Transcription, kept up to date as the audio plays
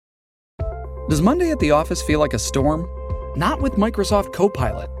Does Monday at the office feel like a storm? Not with Microsoft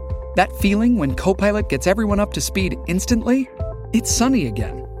Copilot. That feeling when Copilot gets everyone up to speed instantly? It's sunny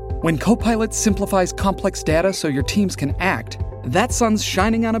again. When Copilot simplifies complex data so your teams can act, that sun's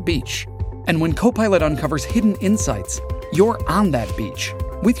shining on a beach. And when Copilot uncovers hidden insights, you're on that beach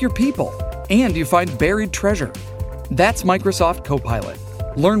with your people, and you find buried treasure. That's Microsoft Copilot.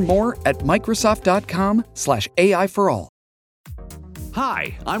 Learn more at Microsoft.com/AI for all.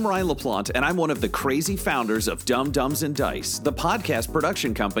 Hi, I'm Ryan LaPlante, and I'm one of the crazy founders of Dumb Dumbs and Dice, the podcast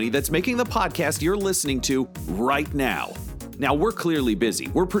production company that's making the podcast you're listening to right now. Now, we're clearly busy.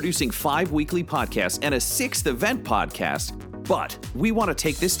 We're producing 5 weekly podcasts and a 6th event podcast, but we want to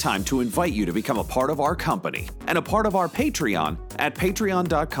take this time to invite you to become a part of our company and a part of our Patreon at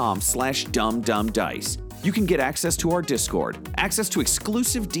patreon.com/dumbdumbdice. You can get access to our Discord, access to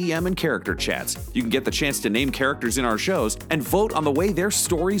exclusive DM and character chats. You can get the chance to name characters in our shows and vote on the way their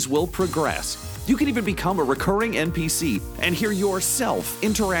stories will progress. You can even become a recurring NPC and hear yourself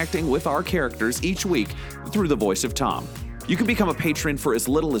interacting with our characters each week through the voice of Tom. You can become a patron for as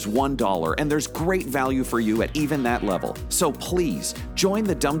little as $1, and there's great value for you at even that level. So please, join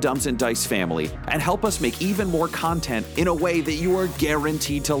the Dumb Dumbs and Dice family and help us make even more content in a way that you are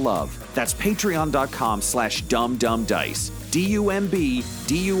guaranteed to love. That's patreon.com/dumbdumbdice.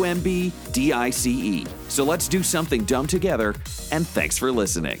 DUMBDICE. So let's do something dumb together, and thanks for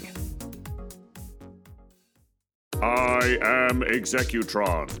listening. I am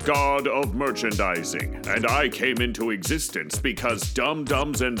Executron, god of merchandising, and I came into existence because Dumb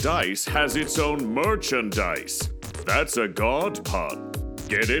Dumbs and Dice has its own merchandise. That's a god pun.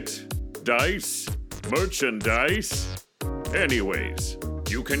 Get it? Dice? Merchandise? Anyways,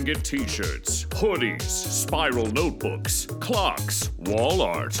 you can get t-shirts, hoodies, spiral notebooks, clocks, wall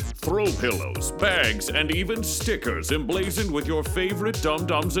art, throw pillows, bags, and even stickers emblazoned with your favorite Dumb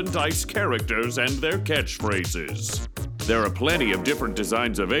Dumbs and Dice characters and their catchphrases. There are plenty of different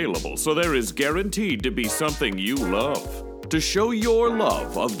designs available, so there is guaranteed to be something you love. To show your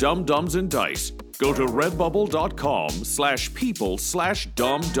love of Dumb Dumbs and Dice, go to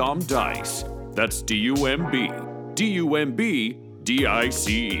redbubble.com/people/dumbdumbdice. That's DUMBDICE.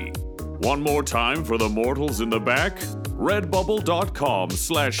 One more time for the mortals in the back.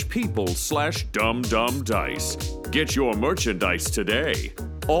 Redbubble.com/people/dumbdumbdice. Get your merchandise today.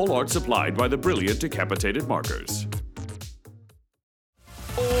 All art supplied by the brilliant Decapitated Markers.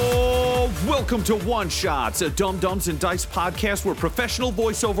 Welcome to One Shots, a Dumb Dumbs and Dice podcast where professional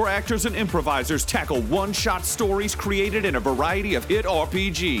voiceover actors and improvisers tackle one-shot stories created in a variety of hit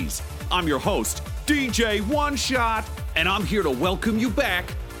RPGs. I'm your host, DJ One Shot, and I'm here to welcome you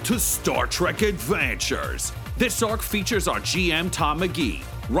back to Star Trek Adventures. This arc features our GM Tom McGee,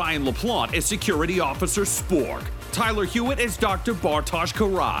 Ryan LaPlante as Security Officer Spork, Tyler Hewitt as Dr. Bartosz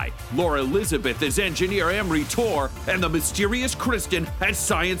Karai, Laura Elizabeth as Engineer Emery Tor, and the mysterious Kristen as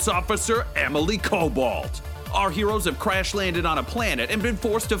Science Officer Emily Cobalt. Our heroes have crash-landed on a planet and been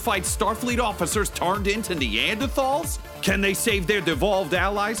forced to fight Starfleet officers turned into Neanderthals? Can they save their devolved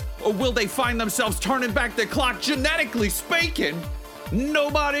allies, or will they find themselves turning back the clock genetically speaking?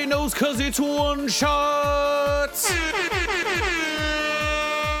 Nobody knows 'cause it's One Shot!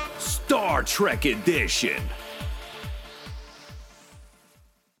 Star Trek Edition.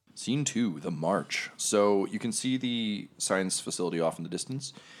 Scene 2, the march. So you can see the science facility off in the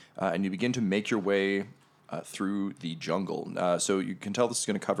distance, and you begin to make your way through the jungle. So you can tell this is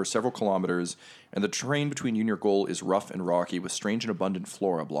going to cover several kilometers, and the terrain between you and your goal is rough and rocky with strange and abundant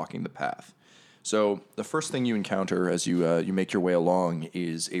flora blocking the path. So the first thing you encounter as you make your way along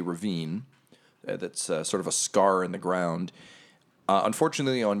is a ravine that's sort of a scar in the ground.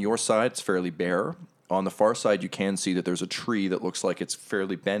 Unfortunately, on your side, it's fairly bare. On the far side, you can see that there's a tree that looks like it's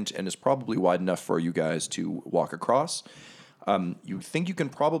fairly bent and is probably wide enough for you guys to walk across. You think you can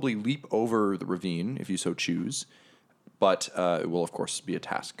probably leap over the ravine if you so choose, but it will, of course, be a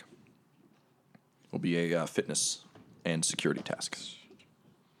task. It will be a fitness and security task.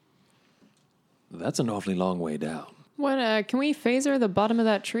 That's an awfully long way down. What? Can we phaser the bottom of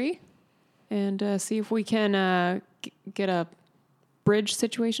that tree and see if we can get a bridge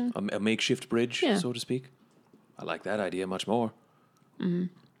situation? A makeshift bridge, Yeah. so to speak. I like that idea much more. Yeah,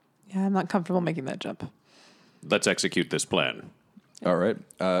 I'm not comfortable making that jump. Let's execute this plan. All right.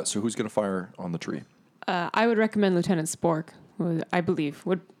 So who's going to fire on the tree? I would recommend Lieutenant Spork, who I believe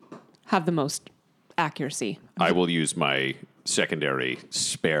would have the most accuracy. I will use my secondary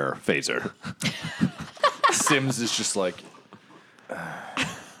spare phaser. Sims is just like...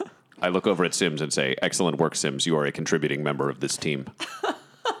 I look over at Sims and say, "Excellent work, Sims. You are a contributing member of this team."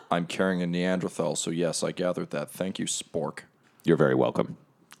 I'm carrying a Neanderthal, so yes, I gathered that. Thank you, Spork. You're very welcome.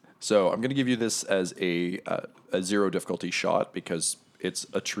 So I'm going to give you this as a 0 difficulty shot because it's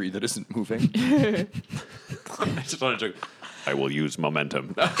a tree that isn't moving. I just want to joke. I will use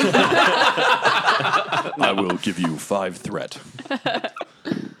momentum. I will give you 5 threat.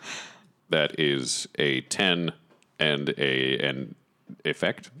 That is a 10 and an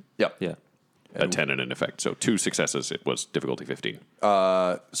effect. Yep. Yeah. A 10 and an effect. So 2 successes. It was difficulty 15.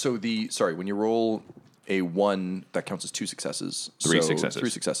 So when you roll a 1, that counts as 2 successes. 3 So successes. 3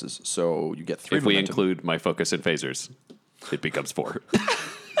 successes. So you get 3 If we momentum. include my focus and phasers, it becomes 4.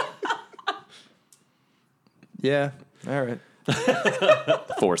 Yeah. All right.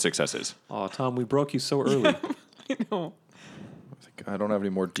 4 successes. Oh, Tom, we broke you so early. I know. I don't have any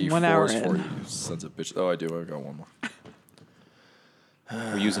more D4s 1 hour for in. you, sons of bitches. Oh, I do. I got one more.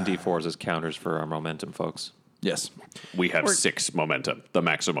 We're using D4s as counters for our momentum, folks. Yes. We have 6 momentum, the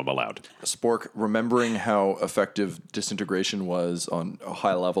maximum allowed. Spork, remembering how effective disintegration was on a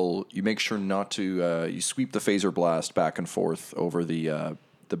high level, you make sure not to you sweep the phaser blast back and forth over the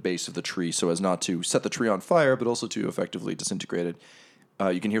base of the tree so as not to set the tree on fire, but also to effectively disintegrate it.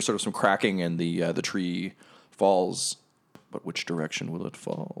 You can hear sort of some cracking, and the tree falls. But which direction will it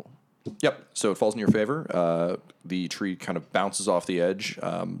fall? Yep. So it falls in your favor. The tree kind of bounces off the edge.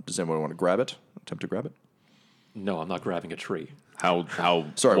 Does anyone want to grab it? Attempt to grab it? No, I'm not grabbing a tree. How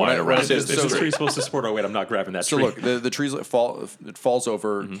Sorry, when wide I around say- is so this This tree? tree's supposed to support our weight. I'm not grabbing that So tree. look, the tree's it falls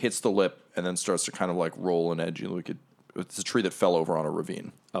over, hits the lip, and then starts to kind of like roll an edge. You look at it's a tree that fell over on a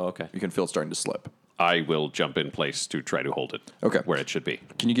ravine. Oh, okay. You can feel it starting to slip. I will jump in place to try to hold it. Okay. Where it should be.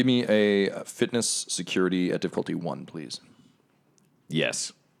 Can you give me a fitness security at difficulty 1, please?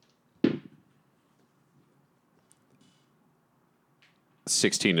 Yes.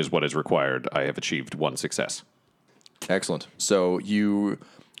 16 is what is required. I have achieved 1 success. Excellent. So you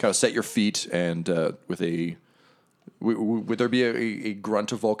kind of set your feet, and with a would there be a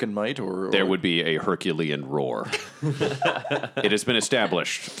grunt of Vulcan might, or There would be a Herculean roar. It has been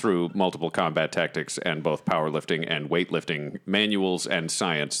established through multiple combat tactics and both powerlifting and weightlifting manuals and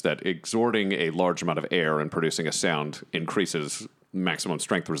science that exerting a large amount of air and producing a sound increases maximum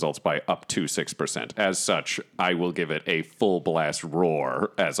strength results by up to 6%. As such, I will give it a full blast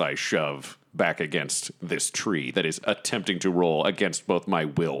roar as I shove back against this tree that is attempting to roll against both my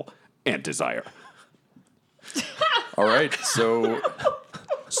will and desire. All right. So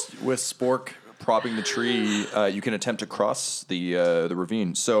with Spork propping the tree, you can attempt to cross the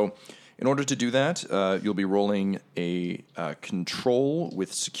ravine. So in order to do that, you'll be rolling a control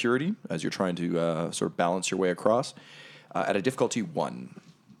with security as you're trying to sort of balance your way across at a difficulty 1.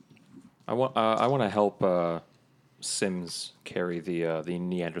 I want to help Sims carry the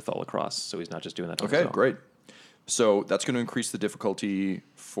Neanderthal across, so he's not just doing that on his Okay, own. great. So that's going to increase the difficulty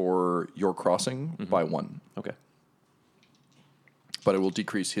for your crossing by 1. Okay. But it will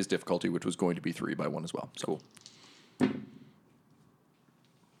decrease his difficulty, which was going to be 3 by 1 as well. So cool.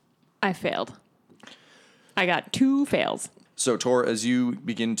 I failed. I got 2 fails. So, Tor, as you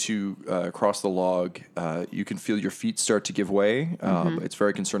begin to cross the log, you can feel your feet start to give way. It's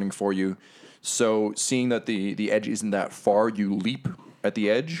very concerning for you. So, seeing that the edge isn't that far, you leap at the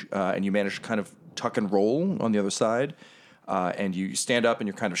edge, and you manage to kind of tuck and roll on the other side. And you stand up, and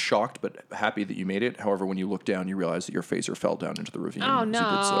you're kind of shocked, but happy that you made it. However, when you look down, you realize that your phaser fell down into the ravine. Oh, as you did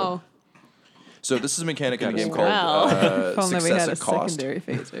no. so. So this is a mechanic in a game Well. called If only we success had a at cost. secondary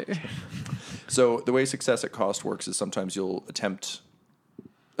phaser. So the way success at cost works is sometimes you'll attempt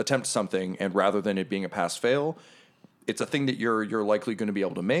something, and rather than it being a pass fail, it's a thing that you're likely going to be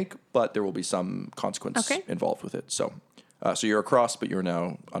able to make, but there will be some consequence Okay. involved with it. So so you're across, but you're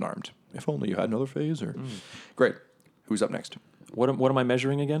now unarmed. If only you had another phaser. Great. Who's up next? What am I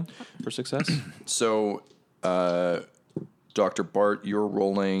measuring again for success? So, Dr. Bart, you're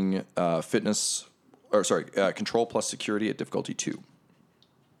rolling control plus security at difficulty 2.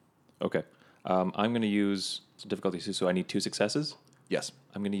 Okay. I'm going to use difficulty 2, so I need 2 successes. Yes.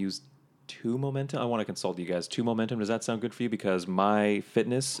 I'm going to use 2 momentum. I want to consult you guys. 2 momentum. Does that sound good for you? Because my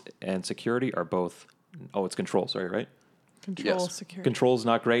fitness and security are both. Oh, it's control. Sorry, right? Control Yes. security. Control's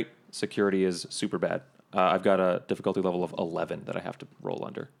not great. Security is super bad. I've got a difficulty level of 11 that I have to roll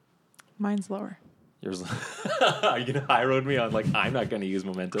under. Mine's lower. Yours? Are you gonna high road me on like I'm not gonna use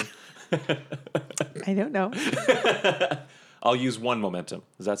momentum? I don't know. I'll use 1 momentum.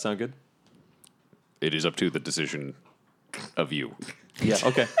 Does that sound good? It is up to the decision of you. Yeah.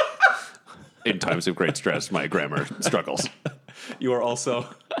 Okay. In times of great stress, my grammar struggles. You are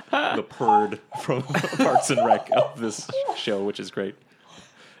also the purd from Parks and Rec of this show, which is great.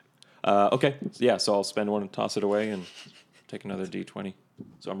 Okay. Yeah. So I'll spend 1 and toss it away and take another D20.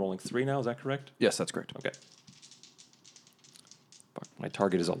 So I'm rolling 3 now. Is that correct? Yes, that's correct. Okay. Fuck, My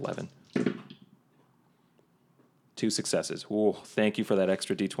target is 11. 2 successes. Ooh, thank you for that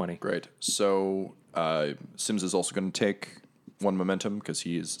extra D20. Great. So Sims is also going to take 1 momentum because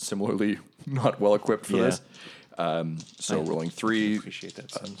he is similarly not well equipped for Yeah. this. So rolling 3. Appreciate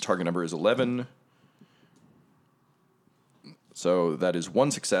that, Sims. Target number is 11. So that is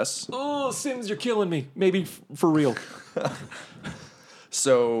 1 success. Oh, Sims, you're killing me. Maybe for real.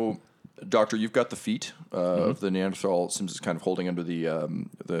 So, Doctor, you've got the feet of the Neanderthal. Sims is kind of holding under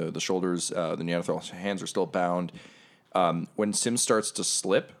the shoulders. The Neanderthal's hands are still bound. When Sims starts to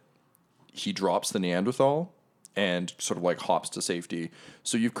slip, he drops the Neanderthal and sort of like hops to safety.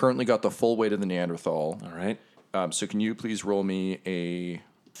 So you've currently got the full weight of the Neanderthal. All right. So can you please roll me a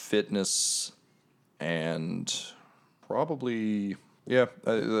fitness and probably,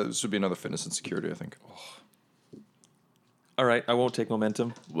 this would be another fitness and security, I think. All right, I won't take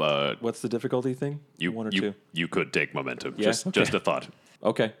momentum. Uh, What's the difficulty thing? you, 1 or you, 2? you could take momentum. Yeah? Just Okay. a thought.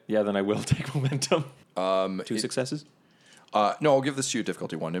 Okay, yeah, then I will take momentum. 2 successes? No, I'll give this to you a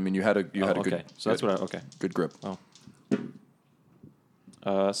difficulty 1. I mean, you had a good. Okay, so that's what I... Okay. Good grip.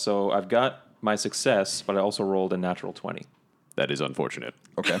 So I've got my success, but I also rolled a natural 20. That is unfortunate.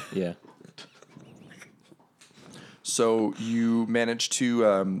 Okay. Yeah. So you managed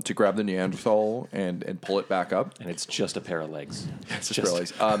to grab the Neanderthal and pull it back up. And it's just a pair of legs. Just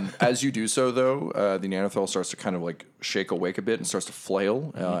realized. As you do so, though, the Neanderthal starts to kind of like shake awake a bit and starts to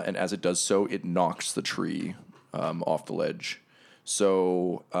flail. And as it does so, it knocks the tree off the ledge.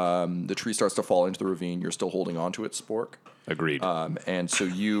 So the tree starts to fall into the ravine. You're still holding on to it, Spork. Agreed. And so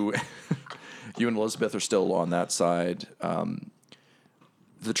you and Elizabeth are still on that side.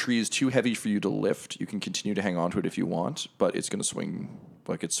 The tree is too heavy for you to lift. You can continue to hang on to it if you want, but it's going to swing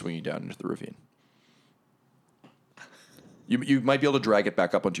like it's swinging down into the ravine. You might be able to drag it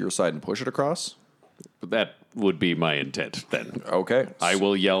back up onto your side and push it across. That would be my intent then. Okay. I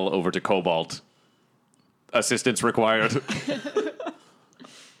will yell over to Cobalt. Assistance required.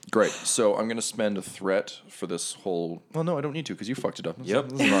 Great. So I'm going to spend a threat for this whole... Well, no, I don't need to because you fucked it up. Yep.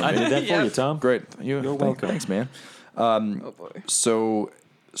 This is not I me. did that for you, Tom. Great. You're welcome. Thanks, man. Oh boy. So,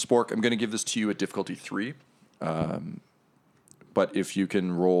 Spork, I'm going to give this to you at difficulty 3. But if you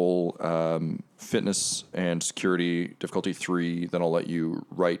can roll fitness and security difficulty 3, then I'll let you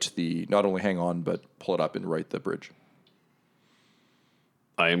right the... Not only hang on, but pull it up and right the bridge.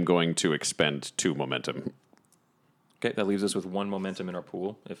 I am going to expend 2 momentum. Okay, that leaves us with 1 momentum in our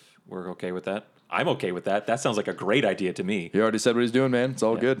pool, if we're okay with that. I'm okay with that. That sounds like a great idea to me. He already said what he's doing, man. It's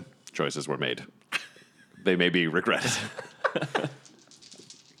all good. Choices were made. They may be regretted.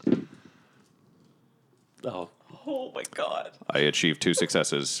 Oh my God. I achieved 2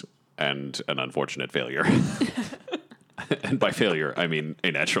 successes and an unfortunate failure. And by failure, I mean a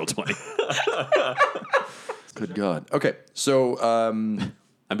natural 20. Good God. Okay, so...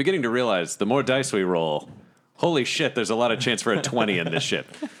 I'm beginning to realize the more dice we roll, holy shit, there's a lot of chance for a 20 in this shit.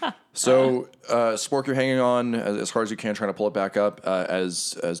 So, Spork, you're hanging on as hard as you can, trying to pull it back up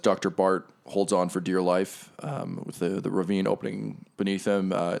as Dr. Bart holds on for dear life with the ravine opening beneath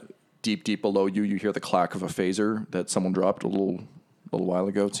him. Deep below you, you hear the clack of a phaser that someone dropped a little while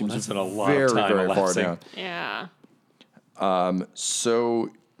ago. It seems that's been a lot very, of time very far elapsing. down. Yeah.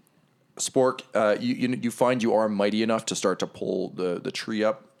 So, Spork, you find you are mighty enough to start to pull the tree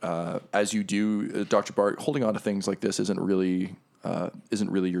up. As you do, Dr. Bart, holding on to things like this isn't really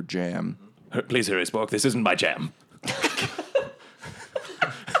your jam. Please hurry, Spork. This isn't my jam.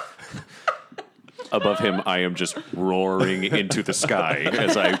 Above him, I am just roaring into the sky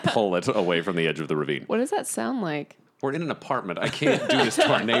as I pull it away from the edge of the ravine. What does that sound like? We're in an apartment. I can't do this to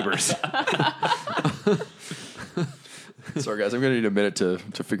our neighbors. Sorry, guys, I'm going to need a minute to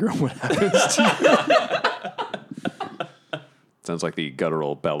figure out what happens to you. Sounds like the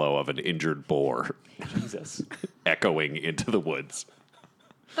guttural bellow of an injured boar Jesus. echoing into the woods.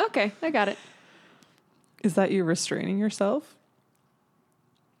 Okay, I got it. Is that you restraining yourself?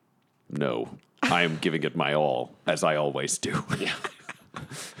 No, I am giving it my all, as I always do.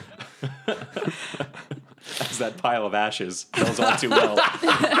 As that pile of ashes knows all too well.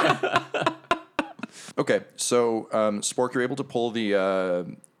 Okay, so Spork, you're able to pull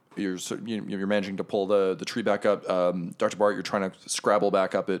the you're managing to pull the tree back up. Dr. Bart, you're trying to scrabble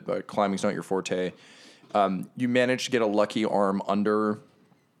back up it, but climbing's not your forte. You manage to get a lucky arm under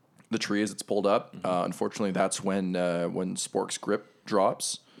the tree as it's pulled up. Unfortunately, that's when Spork's grip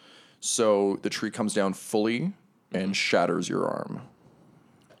drops. So the tree comes down fully and shatters your arm.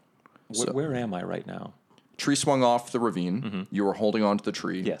 Where am I right now? Tree swung off the ravine. You were holding on to the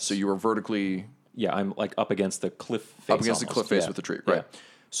tree. Yes. So you were vertically Yeah, I'm like up against the cliff face. up against the cliff face Yeah. with the tree. Yeah. Right.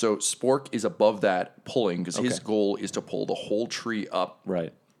 So Spork is above that pulling because his Okay. goal is to pull the whole tree up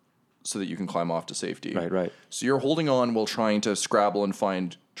Right. so that you can climb off to safety. Right. So you're holding on while trying to scrabble and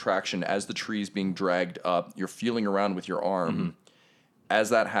find traction as the tree's being dragged up. You're feeling around with your arm. Mm-hmm. As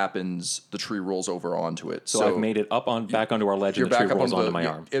that happens, the tree rolls over onto it. So I've made it back onto our ledge, You're and the tree back up rolls onto onto my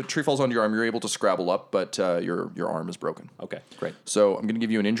arm. If the tree falls onto your arm, you're able to scrabble up, but your arm is broken. Okay, great. So I'm going to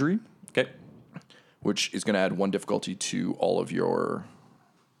give you an injury, Okay. which is going to add 1 difficulty to all of your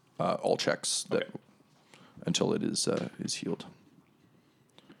all checks that until it is healed.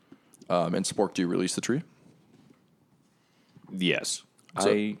 And Spork, do you release the tree? Yes.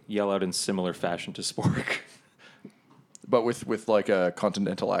 I yell out in similar fashion to Spork. But with like a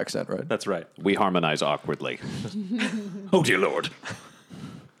continental accent, right? That's right. We harmonize awkwardly. Oh, dear Lord.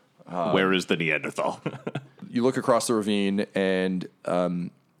 Where is the Neanderthal? You look across the ravine, and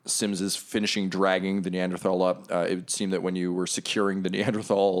Sims is finishing dragging the Neanderthal up. It would seem that when you were securing the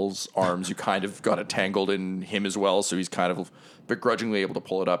Neanderthal's arms, you kind of got it tangled in him as well, so he's kind of begrudgingly able to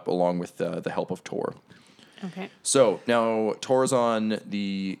pull it up along with the help of Tor. Okay. So now Tor's on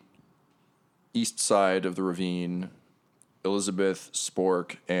the east side of the ravine. Elizabeth,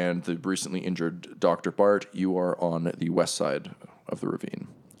 Spork, and the recently injured Dr. Bart, you are on the west side of the ravine.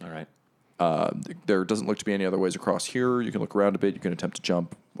 All right. There doesn't look to be any other ways across here. You can look around a bit. You can attempt to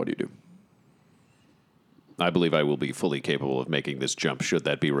jump. What do you do? I believe I will be fully capable of making this jump should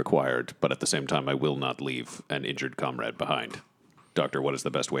that be required, but at the same time, I will not leave an injured comrade behind. Doctor, what is the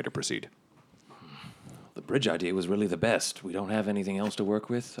best way to proceed? The bridge idea was really the best. We don't have anything else to work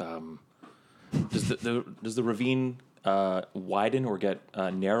with. Does the ravine widen or get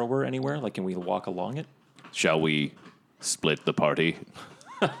narrower anywhere? Like, can we walk along it? Shall we split the party?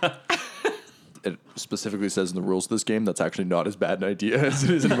 It specifically says in the rules of this game that's actually not as bad an idea as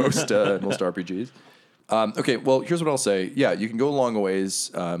it is in most RPGs. Okay, well, here's what I'll say. Yeah, you can go a long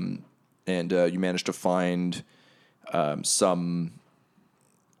ways, and you manage to find some.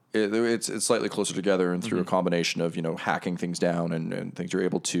 It's slightly closer together, and through a combination of hacking things down and things, you're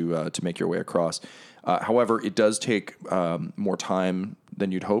able to make your way across. However, it does take more time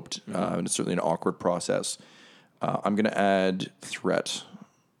than you'd hoped, and it's certainly an awkward process. I'm going to add threat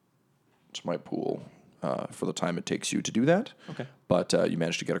to my pool for the time it takes you to do that. Okay. But you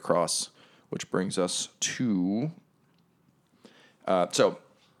managed to get across, which brings us to.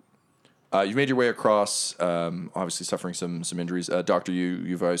 You've made your way across, obviously suffering some injuries. Doctor,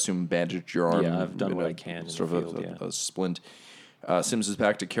 you've, I assume, bandaged your arm. Yeah, I've done in what a I can in Sort the of field, a splint. Sims is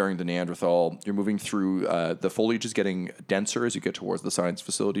back to carrying the Neanderthal. You're moving through. The foliage is getting denser as you get towards the science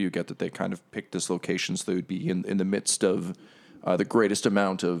facility. You get that they kind of picked this location so they would be in the midst of the greatest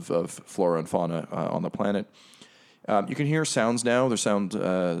amount of flora and fauna on the planet. You can hear sounds now. There's sounds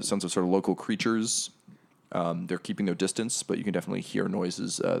of sort of local creatures. They're keeping their distance, but you can definitely hear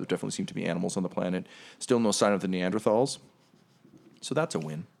noises. There definitely seem to be animals on the planet. Still no sign of the Neanderthals. So that's a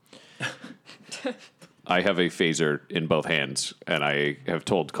win. I have a phaser in both hands, and I have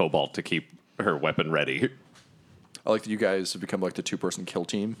told Cobalt to keep her weapon ready. I like that you guys have become like the 2-person kill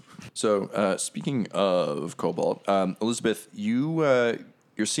team. So speaking of Cobalt, Elizabeth, you're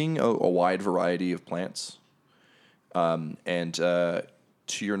seeing a wide variety of plants, and to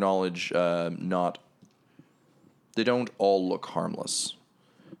your knowledge, they don't all look harmless.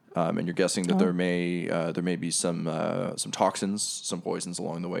 And you're guessing that there may be some toxins, some poisons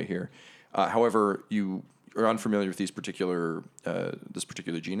along the way here. However, you are unfamiliar with this particular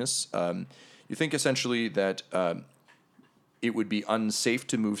genus. You think essentially that it would be unsafe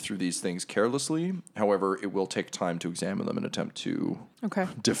to move through these things carelessly. However, it will take time to examine them and attempt to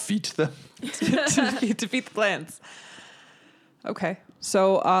defeat them. Defeat the plants. Okay.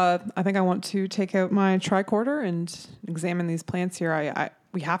 So I think I want to take out my tricorder and examine these plants here.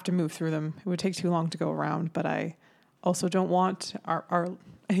 We have to move through them. It would take too long to go around, but I also don't want our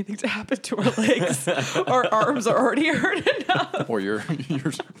anything to happen to our legs. Our arms are already hurt enough. Or your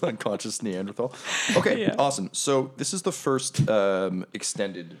unconscious Neanderthal. Okay, Yeah. awesome. So this is the first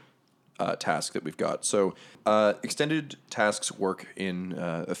extended task that we've got. So extended tasks work in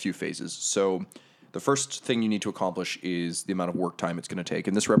a few phases. So the first thing you need to accomplish is the amount of work time it's going to take.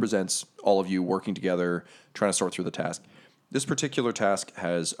 And this represents all of you working together, trying to sort through the task. This particular task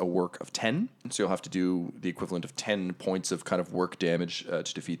has a work of 10, so you'll have to do the equivalent of 10 points of kind of work damage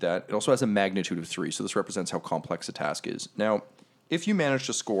to defeat that. It also has a magnitude of 3, so this represents how complex a task is. Now, if you manage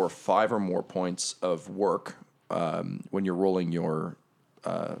to score 5 or more points of work when you're rolling your...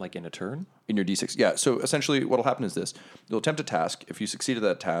 Like in a turn? In your D6. Yeah, so essentially what will happen is this. You'll attempt a task. If you succeed at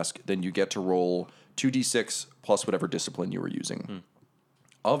that task, then you get to roll 2d6 plus whatever discipline you were using.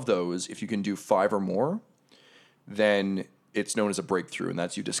 Of those, if you can do 5 or more, then it's known as a breakthrough, and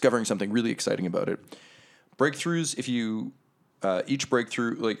that's you discovering something really exciting about it. Breakthroughs, if you each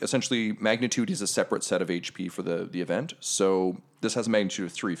breakthrough, like essentially magnitude is a separate set of HP for the event. So this has a magnitude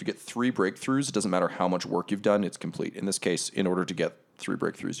of 3. If you get 3 breakthroughs, it doesn't matter how much work you've done, it's complete. In this case, in order to get 3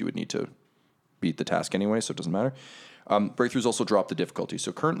 breakthroughs, you would need to beat the task anyway, so it doesn't matter. Breakthroughs also drop the difficulty.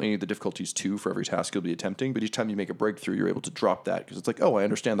 So currently the difficulty is 2 for every task you'll be attempting, but each time you make a breakthrough, you're able to drop that because it's like, oh, I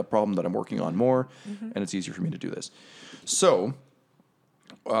understand the problem that I'm working on more, and it's easier for me to do this. So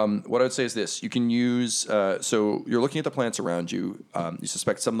what I would say is this. You can use, so you're looking at the plants around you. You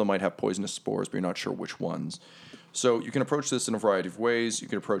suspect some of them might have poisonous spores, but you're not sure which ones. So you can approach this in a variety of ways. You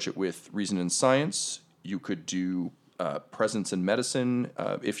can approach it with reason and science. You could do presence and medicine.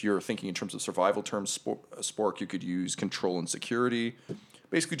 If you're thinking in terms of survival terms, Spork, you could use control and security.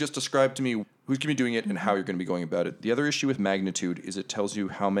 Basically just describe to me who's going to be doing it and how you're going to be going about it. The other issue with magnitude is it tells you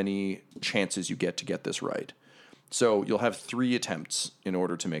how many chances you get this right. So you'll have 3 attempts in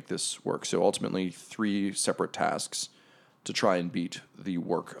order to make this work. So ultimately 3 separate tasks to try and beat the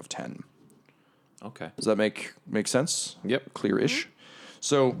work of 10. Okay. Does that make sense? Yep. Clear-ish.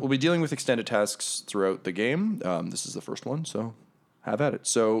 So we'll be dealing with extended tasks throughout the game. This is the first one, so have at it.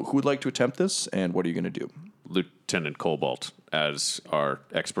 So who would like to attempt this, and what are you going to do? Lieutenant Cobalt, as our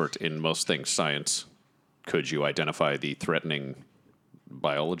expert in most things science, could you identify the threatening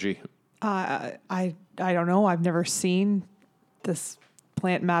biology? I don't know. I've never seen this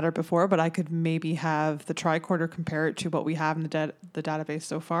plant matter before, but I could maybe have the tricorder compare it to what we have in the database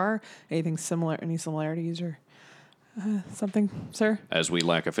so far. Anything similar? Any similarities or something, sir? As we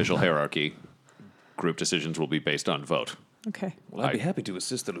lack official hierarchy, group decisions will be based on vote. Okay. Well, I'd be happy to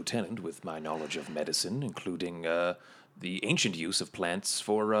assist the lieutenant with my knowledge of medicine, including the ancient use of plants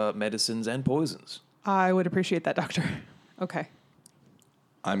for medicines and poisons. I would appreciate that, Doctor. Okay.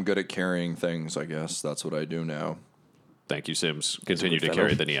 I'm good at carrying things, I guess. That's what I do now. Thank you, Sims. Continue to fellow.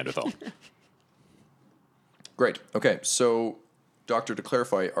 carry the Neanderthal. Great. Okay, so, Doctor, to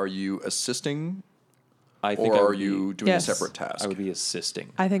clarify, are you assisting I think or I are would you be, doing a separate task? I would be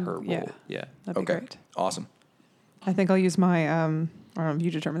assisting. I think- her role. yeah. Yeah. That'd be Okay, great. awesome. I think I'll use my, I don't know,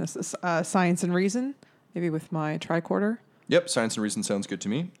 you determine this, science and reason, maybe with my tricorder. Yep, science and reason sounds good to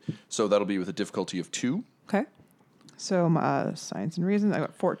me. So that'll be with a difficulty of 2. Okay. So my science and reason, I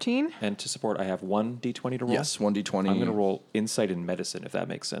got 14. And to support, I have 1 d20 to roll. Yes, 1d20. I'm going to roll insight in medicine, if that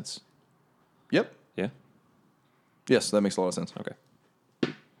makes sense. Yep. Yeah? Yes, that makes a lot of sense. Okay.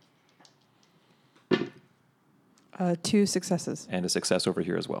 2 successes. And a success over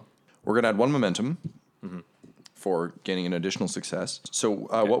here as well. We're going to add 1 momentum for gaining an additional success. So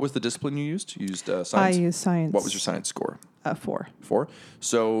what was the discipline you used? You used science? I used science. What was your science score? 4. 4.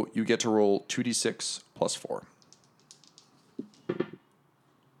 So you get to roll 2d6 plus 4.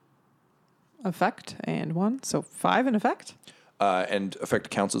 Effect and 1. So 5 in effect. And effect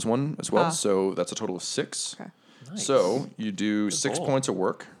counts as 1 as well. Ah. So that's a total of 6. Okay. So you do 6 goal. points of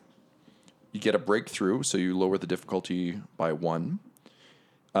work. You get a breakthrough, so you lower the difficulty by 1.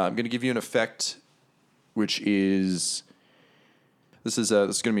 I'm going to give you an effect, which is... This is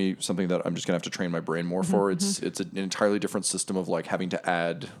going to be something that I'm just going to have to train my brain more for. It's an entirely different system of like having to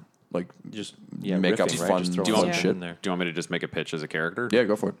add like Just make up riffing, right? fun, Just throw Do you fun want- shit. in there. Do you want me to just make a pitch as a character? Yeah,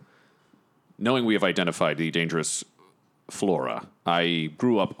 go for it. Knowing we have identified the dangerous flora, I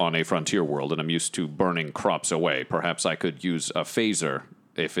grew up on a frontier world and I'm used to burning crops away. Perhaps I could use a phaser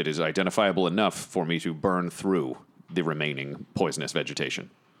if it is identifiable enough for me to burn through the remaining poisonous vegetation.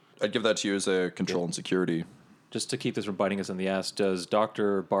 I'd give that to you as a control and security. Just to keep this from biting us in the ass, does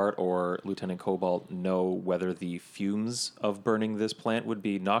Dr. Bart or Lieutenant Cobalt know whether the fumes of burning this plant would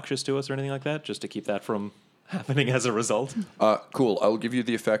be noxious to us or anything like that? Just to keep that from happening as a result? Cool. I'll give you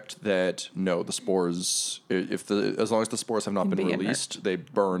the effect that no, the spores, as long as the spores have not been be inert. released, they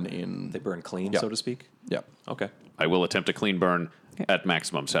burn in. They burn clean, Yeah. so to speak? Yeah. Okay. I will attempt a clean burn at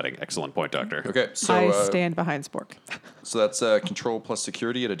maximum setting. Excellent point, Doctor. Okay. So I stand behind Spork. So that's control plus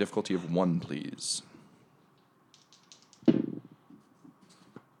security at a difficulty of 1, please.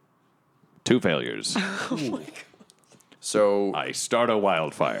 2 failures. So I start a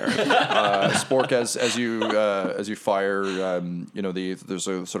wildfire. Spork, as you fire, there's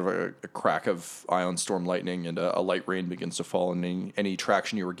a sort of a crack of ion storm lightning, and a light rain begins to fall, and any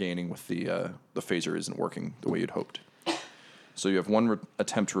traction you were gaining with the phaser isn't working the way you'd hoped. So you have 1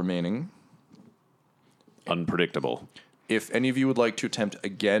 attempt remaining. Unpredictable. If any of you would like to attempt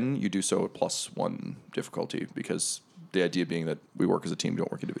again, you do so at +1 difficulty, because the idea being that we work as a team,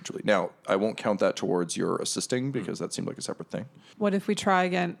 don't work individually. Now, I won't count that towards your assisting, because that seemed like a separate thing. What if we try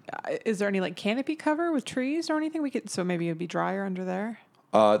again? Is there any like canopy cover with trees or anything? So maybe it'd be drier under there.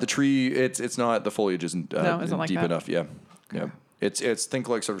 The tree, it's not, the foliage isn't, No, isn't like deep that. enough, yeah. Yeah. It's think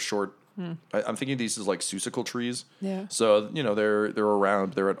like sort of short. I'm thinking these as like susicle trees. Yeah. So they're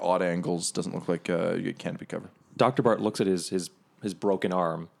around. They're at odd angles. Doesn't look like you get canopy cover. Dr. Bart looks at his broken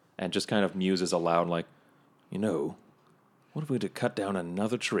arm and just kind of muses aloud, like, what if we were to cut down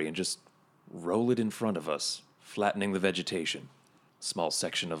another tree and just roll it in front of us, flattening the vegetation? Small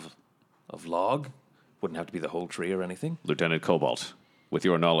section of log. Wouldn't have to be the whole tree or anything. Lieutenant Cobalt, with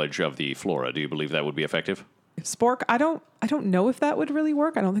your knowledge of the flora, do you believe that would be effective? Spork, I don't know if that would really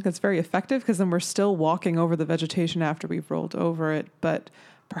work. I don't think that's very effective because then we're still walking over the vegetation after we've rolled over it. But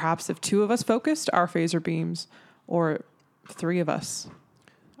perhaps if 2 of us focused our phaser beams, or 3 of us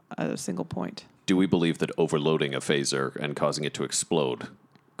at a single point. Do we believe that overloading a phaser and causing it to explode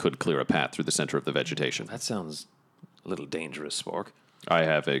could clear a path through the center of the vegetation? That sounds a little dangerous, Spork. I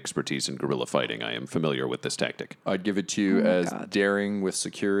have expertise in guerrilla fighting. I am familiar with this tactic. I'd give it to you as daring with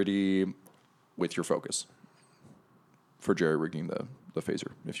security with your focus for jerry-rigging the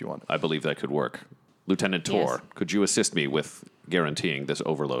phaser, if you want. I believe that could work. Lieutenant Tor, could you assist me with guaranteeing this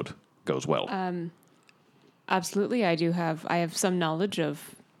overload goes well? Absolutely, I have some knowledge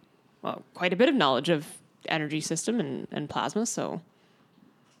of, quite a bit of knowledge of energy system and plasma, so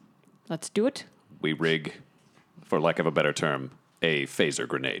let's do it. We rig, for lack of a better term, a phaser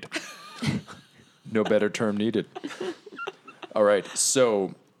grenade. No better term needed. All right,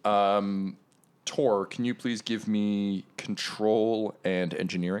 so Tor, can you please give me control and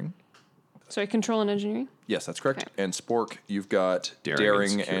engineering? Sorry, control and engineering? Yes, that's correct. Okay. And Spork, you've got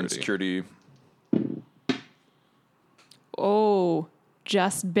Daring and security. Oh,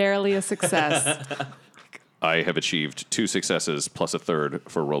 just barely a success. I have achieved 2 successes plus a third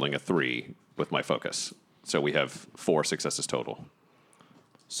for rolling a 3 with my focus. So we have 4 successes total.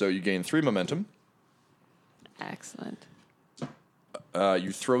 So you gain 3 momentum. Excellent.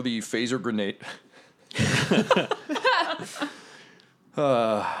 You throw the phaser grenade.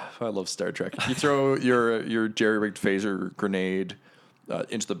 I love Star Trek. You throw your jerry-rigged phaser grenade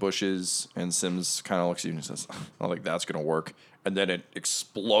into the bushes, and Sims kind of looks at you and says, "I don't think that's going to work." And then it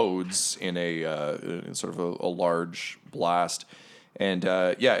explodes in a sort of a large blast. And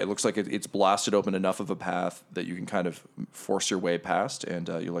it looks like it's blasted open enough of a path that you can kind of force your way past, and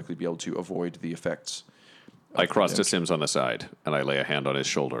you'll likely be able to avoid the effects. I cross to Sims on the side, and I lay a hand on his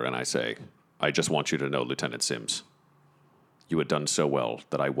shoulder, and I say, I just want you to know, Lieutenant Sims, you had done so well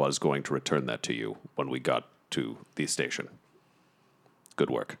that I was going to return that to you when we got to the station. Good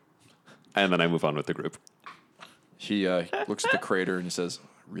work. And then I move on with the group. He looks at the crater and he says,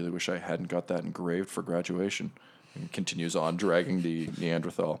 I really wish I hadn't got that engraved for graduation. And continues on dragging the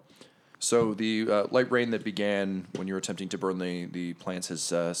Neanderthal. So the light rain that began when you were attempting to burn the plants has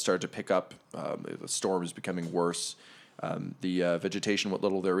started to pick up. The storm is becoming worse. The vegetation, what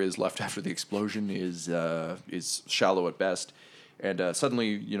little there is left after the explosion, is shallow at best. And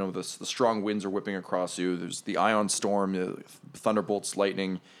suddenly, the strong winds are whipping across you. There's the ion storm, thunderbolts,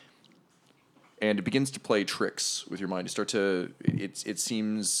 lightning, and it begins to play tricks with your mind. It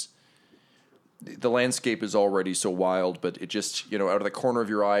seems the landscape is already so wild, but it just, out of the corner of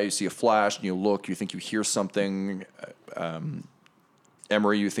your eye, you see a flash, and you look, you think you hear something.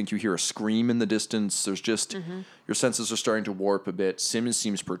 Emery, you think you hear a scream in the distance. There's just, your senses are starting to warp a bit. Sims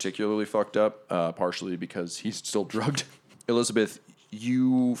seems particularly fucked up, partially because he's still drugged. Elizabeth,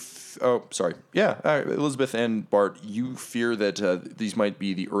 Elizabeth and Bart, you fear that these might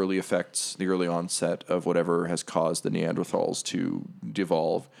be the early effects, the early onset of whatever has caused the Neanderthals to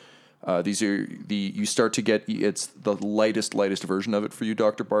devolve. These are you start to get, it's the lightest version of it for you,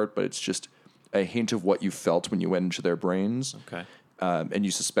 Dr. Bart, but it's just a hint of what you felt when you went into their brains. Okay. And you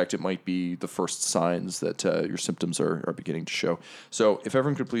suspect it might be the first signs that your symptoms are beginning to show. So if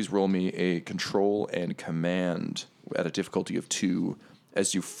everyone could please roll me a control and command at a difficulty of 2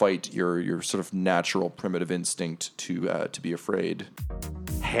 as you fight your sort of natural primitive instinct to be afraid.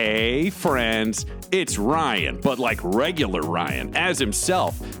 Hey, friends, it's Ryan, but like regular Ryan, as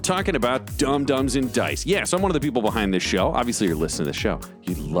himself, talking about Dum Dums and Dice. Yes, I'm one of the people behind this show. Obviously, you're listening to the show.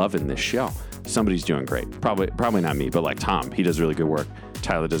 You're loving this show. Somebody's doing great. Probably not me, but like Tom, he does really good work.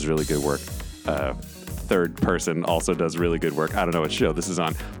 Tyler does really good work. Third person also does really good work. I don't know what show this is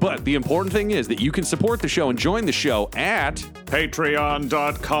on. But the important thing is that you can support the show and join the show at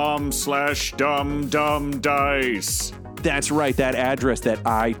Patreon.com/dumdumdice. That's right, that address that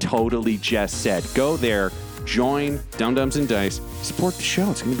I totally just said. Go there, join Dum Dums and Dice, support the show.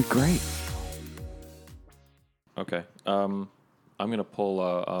 It's going to be great. Okay. I'm going to pull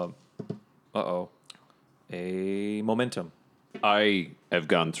a momentum. I have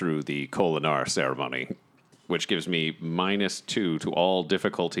gone through the Kolinar ceremony which gives me -2 to all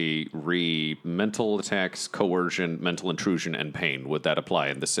difficulty mental attacks, coercion, mental intrusion, and pain. Would that apply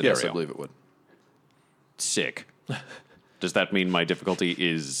in this scenario? Yes, I believe it would. Sick. Does that mean my difficulty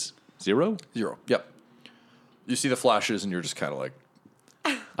is 0? 0. Yep. You see the flashes, and you're just kind of like,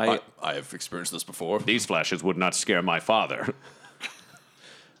 I have experienced this before. These flashes would not scare my father.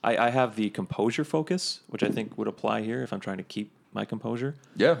 I have the composure focus, which I think would apply here if I'm trying to keep my composure.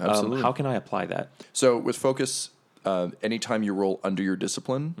 Yeah, absolutely. How can I apply that? So with focus, anytime you roll under your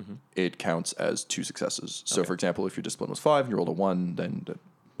discipline, it counts as 2 successes. So, for example, if your discipline was 5 and you rolled a 1, then,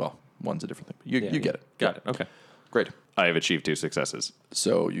 1's a different thing. You get it. Got it. Okay. Great. I have achieved 2 successes.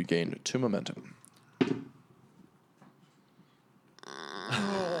 So you gain 2 momentum.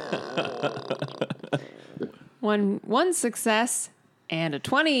 One success and a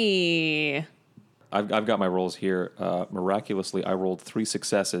 20. I've got my rolls here. Miraculously, I rolled 3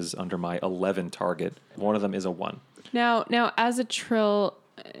 successes under my 11 target. One of them is a 1. Now, as a Trill,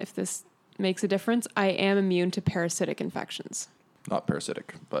 if this makes a difference, I am immune to parasitic infections. Not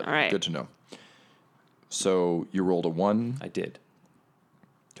parasitic, but All right. good to know. So you rolled a 1. I did.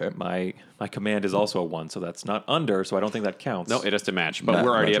 Okay. My command is also a 1, so that's not under, so I don't think that counts. No, it has to match, but Ma-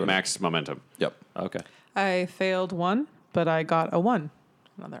 we're already match at what? max momentum. Yep. Okay. I failed 1, but I got a 1.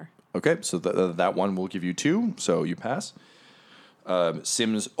 Another. Okay, so that one will give you 2, so you pass.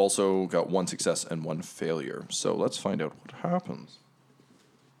 Sims also got 1 success and 1 failure. So let's find out what happens.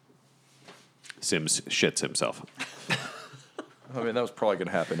 Sims shits himself. I mean, that was probably going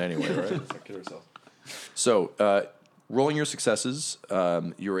to happen anyway, right? So, rolling your successes,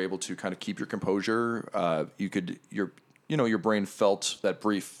 you were able to kind of keep your composure. Your brain felt that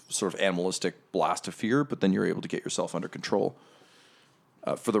brief sort of animalistic blast of fear, but then you're able to get yourself under control.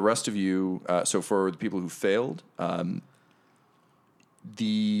 For the rest of you, so for the people who failed,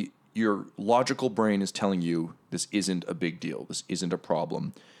 your logical brain is telling you this isn't a big deal. This isn't a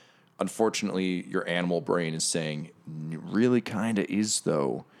problem. Unfortunately, your animal brain is saying, really kind of is,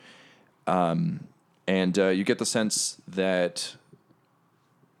 though. And you get the sense that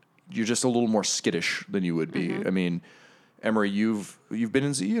you're just a little more skittish than you would be. Mm-hmm. I mean, Emery, you've been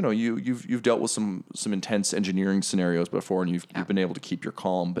in, you've dealt with some intense engineering scenarios before, and you've been able to keep your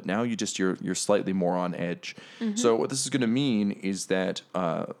calm. But now you're slightly more on edge. Mm-hmm. So what this is going to mean is that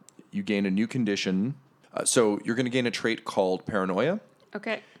you gain a new condition. So you're going to gain a trait called paranoia.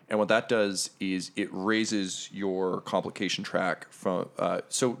 Okay. And what that does is it raises your complication track from.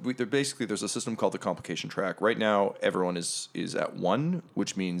 There's a system called the complication track. Right now, everyone is at 1,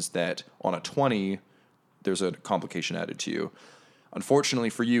 which means that on a 20, there's a complication added to you. Unfortunately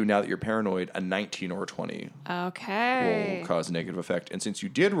for you, now that you're paranoid, a 19 or a 20 Okay. will cause a negative effect. And since you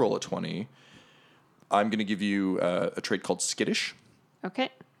did roll a 20, I'm going to give you a trait called skittish.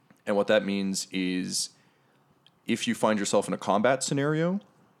 Okay. And what that means is if you find yourself in a combat scenario,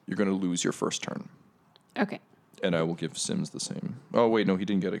 you're going to lose your first turn. Okay. And I will give Sims the same. Oh, wait, no, he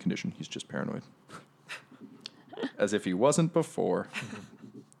didn't get a condition. He's just paranoid. As if he wasn't before.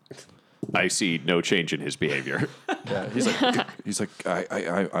 I see no change in his behavior. Yeah, he's like,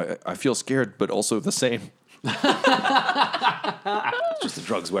 I feel scared, but also the same. Just the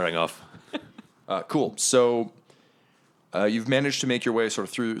drugs wearing off. Cool. So you've managed to make your way sort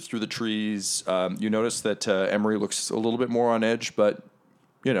of through the trees. You notice that Emery looks a little bit more on edge, but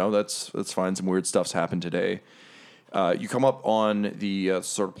that's fine. Some weird stuff's happened today. You come up on the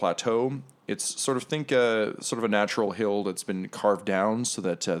sort of plateau. It's sort of sort of a natural hill that's been carved down so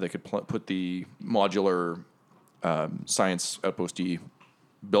that they could put the modular science outposty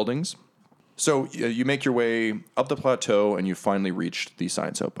buildings. So you make your way up the plateau and you finally reached the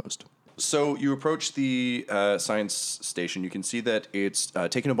science outpost. So you approach the science station. You can see that it's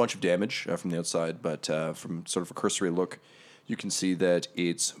taken a bunch of damage from the outside, but from sort of a cursory look, you can see that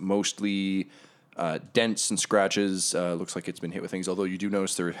it's mostly dents and scratches. Looks like it's been hit with things, although you do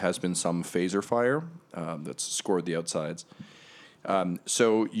notice there has been some phaser fire that's scored the outsides.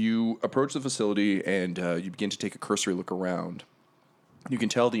 So you approach the facility and you begin to take a cursory look around. You can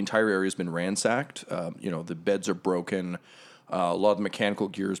tell the entire area has been ransacked. The beds are broken. A lot of the mechanical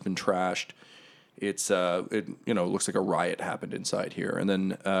gear has been trashed. It looks like a riot happened inside here. And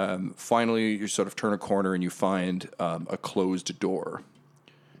then finally you sort of turn a corner and you find a closed door.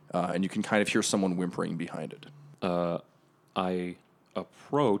 And you can kind of hear someone whimpering behind it. I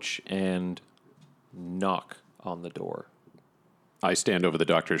approach and knock on the door. I stand over the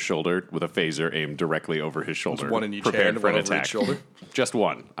doctor's shoulder with a phaser aimed directly over his shoulder. There's one in each prepared hand, for an one over attack. each shoulder. Just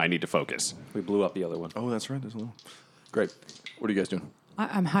one. I need to focus. We blew up the other one. Oh, that's right. There's a little. Great. What are you guys doing?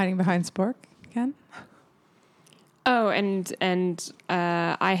 I'm hiding behind Spork again. Oh, and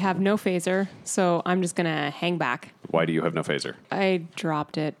I have no phaser, so I'm just gonna hang back. Why do you have no phaser? I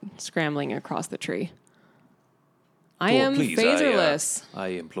dropped it scrambling across the tree. I am Please, phaserless. I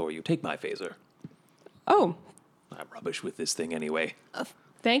implore you, take my phaser. Oh, I'm rubbish with this thing anyway.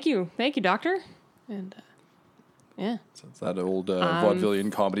 thank you, Doctor. And yeah, It's that old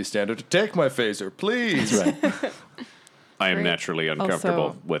vaudevillian comedy standard. Take my phaser, please. Right. I am Great. naturally uncomfortable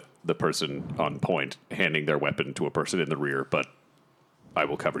Also- with the person on point handing their weapon to a person in the rear, but I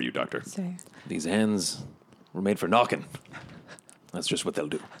will cover you, Doctor. Say. These hands were made for knocking. That's just what they'll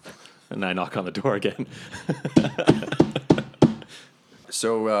do. And I knock on the door again.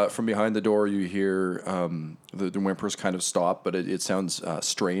 So from behind the door, you hear the whimpers kind of stop, but it sounds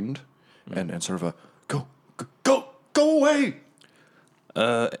strained and sort of a go away.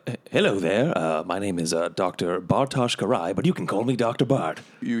 Hello there. My name is Dr. Bartosz Karai, but you can call me Dr. Bart.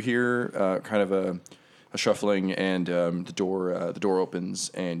 You hear kind of a shuffling, and the door opens,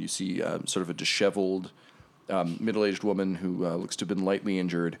 and you see sort of a disheveled, middle-aged woman who looks to have been lightly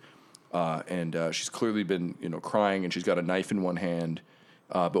injured, and she's clearly been crying, and she's got a knife in one hand.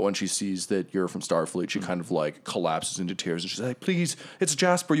 But when she sees that you're from Starfleet, she kind of like collapses into tears, and she's like, "Please, it's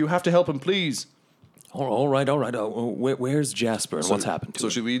Jasper. You have to help him, please." All right. Where's Jasper and what's happened to So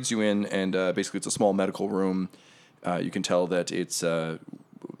him? she leads you in, and basically it's a small medical room. You can tell that it's the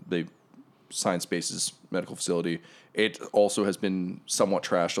Science Base's medical facility. It also has been somewhat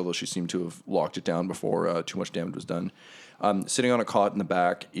trashed, although she seemed to have locked it down before too much damage was done. Sitting on a cot in the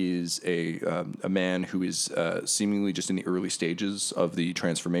back is a man who is seemingly just in the early stages of the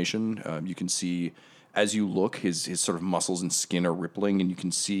transformation. You can see, as you look, his sort of muscles and skin are rippling, and you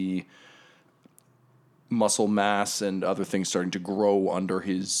can see muscle mass and other things starting to grow under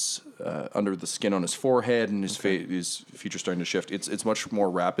the skin on his forehead, and his features starting to shift. It's much more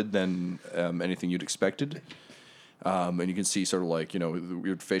rapid than anything you'd expected, and you can see sort of like the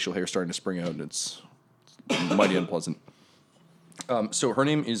weird facial hair starting to spring out, and it's mighty unpleasant. So her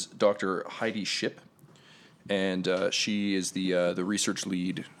name is Dr. Heidi Ship, and she is the research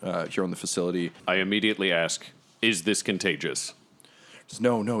lead here on the facility. I immediately ask, is this contagious?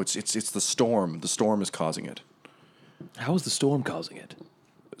 No, it's the storm. The storm is causing it. How is the storm causing it?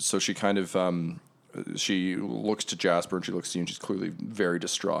 So she kind of she looks to Jasper, and she looks to you, and she's clearly very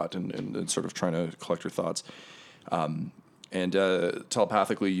distraught and sort of trying to collect her thoughts. And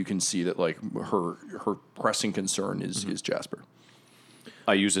telepathically, you can see that like her pressing concern is Jasper.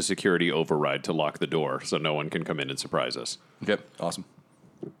 I use a security override to lock the door so no one can come in and surprise us. Okay, awesome.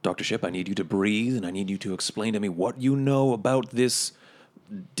 Dr. Ship, I need you to breathe, and I need you to explain to me what you know about this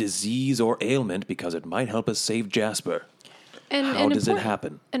disease or ailment, because it might help us save Jasper. How does it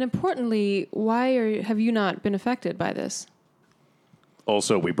happen? And importantly, why have you not been affected by this?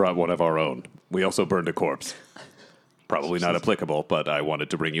 Also, we brought one of our own. We also burned a corpse. Probably not applicable, but I wanted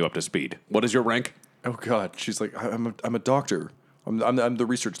to bring you up to speed. What is your rank? Oh God, she's like, I'm a doctor. I'm the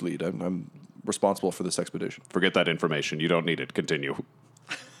research lead. I'm responsible for this expedition. Forget that information. You don't need it. Continue.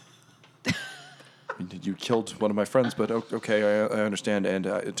 You killed one of my friends, but okay, I understand. And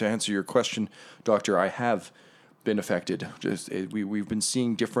to answer your question, Doctor, I have been affected. We've been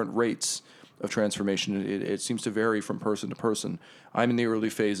seeing different rates of transformation. It seems to vary from person to person. I'm in the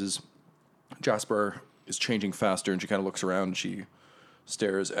early phases. Jasper is changing faster, and she kind of looks around. And she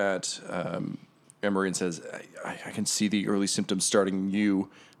stares at Emery and says, I can see the early symptoms starting in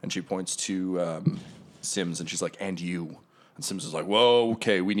you. And she points to Sims, and she's like, and you. And Sims is like, whoa,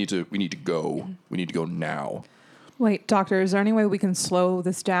 okay, we need to go. We need to go now. Wait, Doctor, is there any way we can slow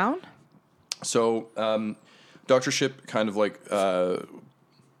this down? So, Dr. Ship kind of like...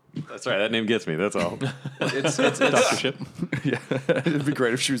 That's right. That name gets me. That's all. it's Dr. Ship. Yeah, it'd be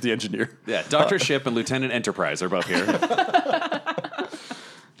great if she was the engineer. Yeah, Dr. Ship and Lieutenant Enterprise are both here.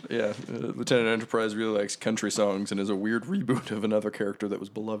 Yeah, Lieutenant Enterprise really likes country songs and is a weird reboot of another character that was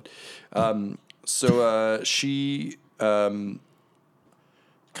beloved. So she kind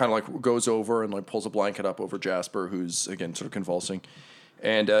of like goes over and like pulls a blanket up over Jasper, who's again sort of convulsing,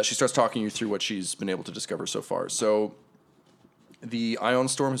 and she starts talking you through what she's been able to discover so far. So the ion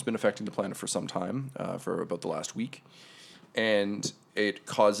storm has been affecting the planet for some time, for about the last week, and it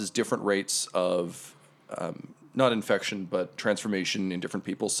causes different rates of not infection, but transformation in different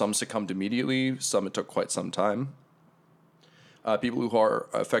people. Some succumbed immediately, some it took quite some time. People who are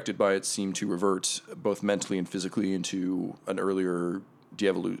affected by it seem to revert both mentally and physically into an earlier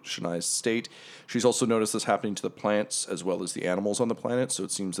de-evolutionized state. She's also noticed this happening to the plants as well as the animals on the planet, so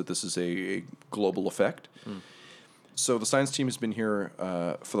it seems that this is a global effect. So the science team has been here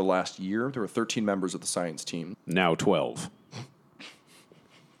for the last year. There were 13 members of the science team. Now 12.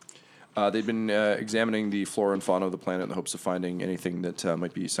 They've been examining the flora and fauna of the planet in the hopes of finding anything that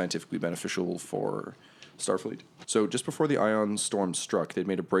might be scientifically beneficial for Starfleet. So just before the ion storm struck, they'd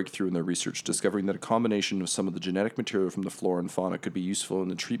made a breakthrough in their research, discovering that a combination of some of the genetic material from the flora and fauna could be useful in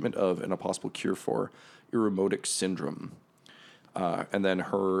the treatment of and a possible cure for Irumodic syndrome. And then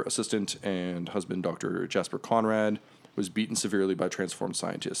her assistant and husband, Dr. Jasper Conrad, was beaten severely by transformed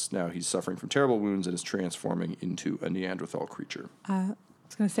scientists. Now he's suffering from terrible wounds and is transforming into a Neanderthal creature. I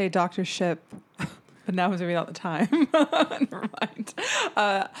was going to say Dr. Ship, but now was maybe not the time. Never mind.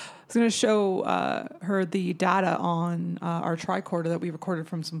 I was going to show her the data on our tricorder that we recorded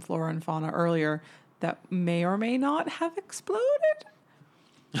from some flora and fauna earlier that may or may not have exploded.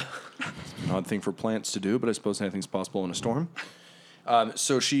 An odd thing for plants to do, but I suppose anything's possible in a storm.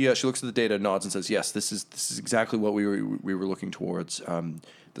 So she looks at the data, nods, and says, "Yes, this is exactly what we were looking towards.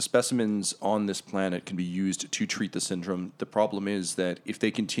 The specimens on this planet can be used to treat the syndrome. The problem is that if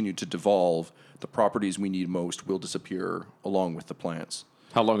they continue to devolve, the properties we need most will disappear along with the plants."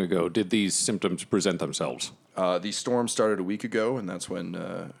 How long ago did these symptoms present themselves? The storm started a week ago, and that's when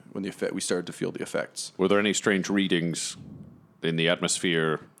we started to feel the effects. Were there any strange readings in the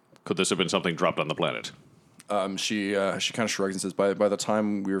atmosphere? Could this have been something dropped on the planet? She kind of shrugs and says, "By the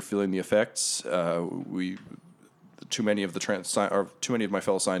time we were feeling the effects, too many of my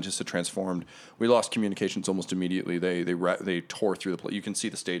fellow scientists had transformed. We lost communications almost immediately. They tore through the place. You can see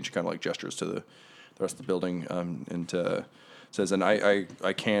the stage. She kind of like gestures to the rest of the building and says, and I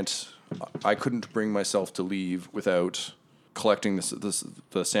couldn't bring myself to leave without collecting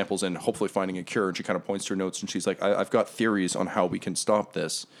the samples and hopefully finding a cure." And she kind of points to her notes and she's like, I've got theories on how we can stop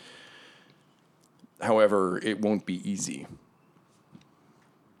this. However, it won't be easy.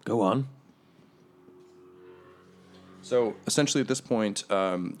 Go on. So essentially at this point,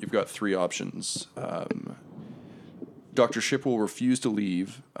 you've got three options. Dr. Ship will refuse to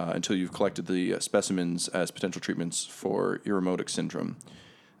leave until you've collected the specimens as potential treatments for Irumodic syndrome.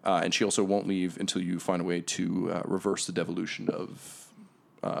 And she also won't leave until you find a way to reverse the devolution of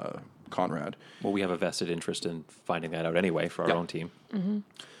Conrad. Well, we have a vested interest in finding that out anyway for our own team. Mm-hmm.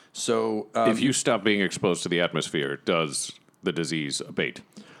 So if you stop being exposed to the atmosphere, does the disease abate?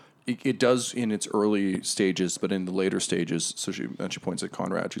 It does in its early stages, but in the later stages, so she points at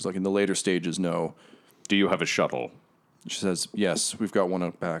Conrad. She's like, in the later stages, no. Do you have a shuttle? She says, yes, we've got one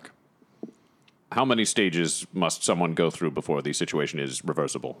out back. How many stages must someone go through before the situation is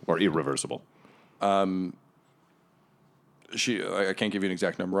reversible or irreversible? I can't give you an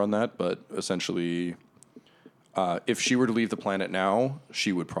exact number on that, but essentially, if she were to leave the planet now,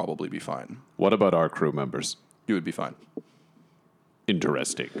 she would probably be fine. What about our crew members? You would be fine.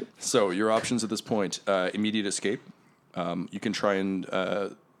 Interesting. So your options at this point, immediate escape. You can try and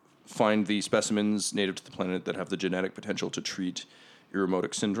find the specimens native to the planet that have the genetic potential to treat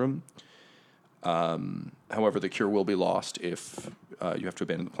Irumodic syndrome. However, the cure will be lost if you have to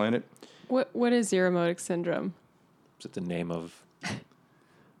abandon the planet. What is Irumodic syndrome? Is it the name of...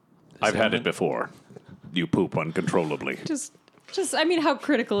 I've had it before. You poop uncontrollably. Just, I mean, how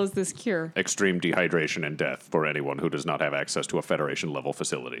critical is this cure? Extreme dehydration and death for anyone who does not have access to a Federation-level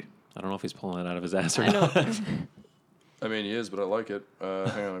facility. I don't know if he's pulling it out of his ass or I not. know. I mean, he is, but I like it. Hang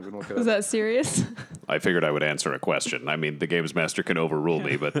on, I'm going to look it up. Is that serious? I figured I would answer a question. I mean, the games master can overrule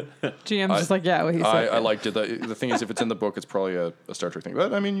me, but GM's just like, yeah, what he said. I liked it. The thing is, if it's in the book, it's probably a Star Trek thing.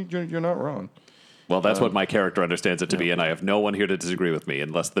 But, I mean, you're not wrong. well, that's what my character understands it to be, and I have no one here to disagree with me,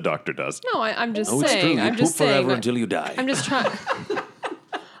 unless the doctor does. No, I'm just Oh, it's true. saying. You I'm poop just saying. forever until you die. I'm just trying.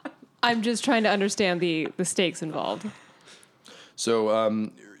 I'm just trying to understand the stakes involved. So,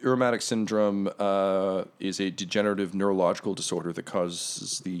 Irumodic syndrome is a degenerative neurological disorder that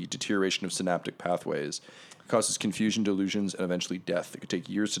causes the deterioration of synaptic pathways. It causes confusion, delusions, and eventually death. It could take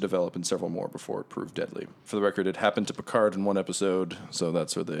years to develop and several more before it proved deadly. For the record, it happened to Picard in one episode, so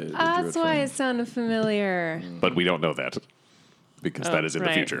that's where they drew it That's from. why it sounded familiar. But we don't know that, because that is in the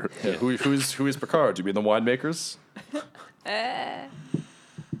right. future. Yeah, who is Picard? Do you mean the winemakers? I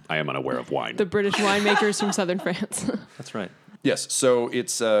am unaware of wine. The British winemakers from southern France. That's right. Yes, so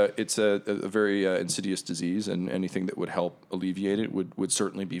it's a very insidious disease, and anything that would help alleviate it would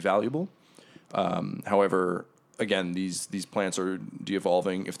certainly be valuable. However, again, these plants are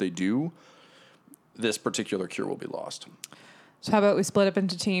de-evolving. If they do, this particular cure will be lost. So how about we split up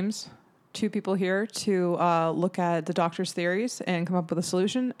into teams? 2 people here to look at the doctor's theories and come up with a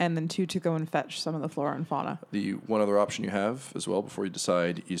solution, and then 2 to go and fetch some of the flora and fauna. The one other option you have as well before you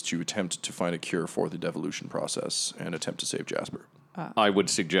decide is to attempt to find a cure for the devolution process and attempt to save Jasper. I would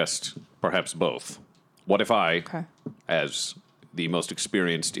suggest perhaps both. What if I, Okay. as the most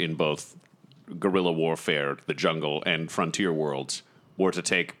experienced in both guerrilla warfare, the jungle, and frontier worlds, were to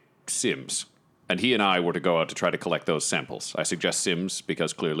take Sims. And he and I were to go out to try to collect those samples. I suggest Sims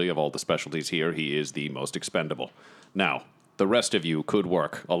because clearly, of all the specialties here, he is the most expendable. Now, the rest of you could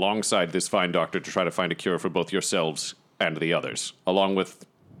work alongside this fine doctor to try to find a cure for both yourselves and the others, along with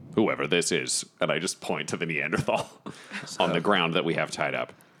whoever this is. And I just point to the Neanderthal on the ground that we have tied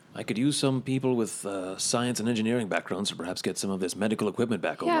up. I could use some people with science and engineering backgrounds to perhaps get some of this medical equipment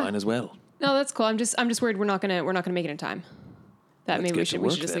back online as well. No, that's cool. I'm just worried we're not gonna make it in time. That Let's maybe get we to should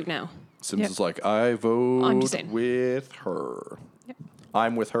work just then. leave now. Sims Yep. is like, I I'm vote just saying. with her. Yep.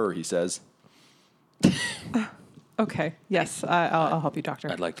 I'm with her, he says. Okay. Yes, I'll help you,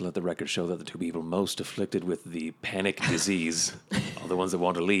 Doctor. I'd like to let the record show that the two people most afflicted with the panic disease are the ones that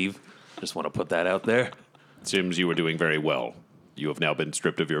want to leave. Just want to put that out there. Sims, you were doing very well. You have now been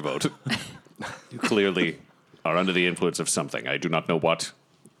stripped of your vote. You clearly are under the influence of something. I do not know what.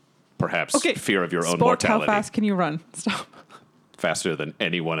 Perhaps Okay. fear of your own Spork, mortality. how fast can you run? Stop. Faster than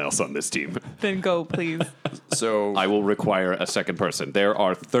anyone else on this team. Then go, please. So I will require a second person. There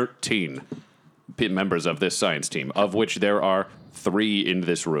are 13 members of this science team, of which there are 3 in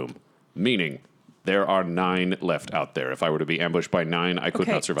this room, meaning there are 9 left out there. If I were to be ambushed by 9, I could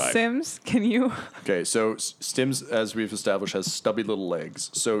Okay, not survive. Sims, can you? okay, so Stims, as we've established, has stubby little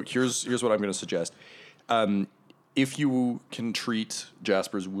legs. So here's what I'm going to suggest. If you can treat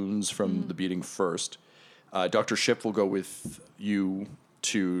Jasper's wounds from the beating first, Dr. Ship will go with you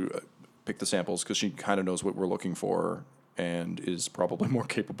to pick the samples because she kind of knows what we're looking for and is probably more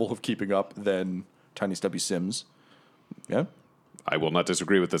capable of keeping up than Tiny Stubby Sims. Yeah? I will not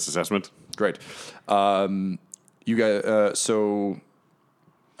disagree with this assessment. Great. You guys,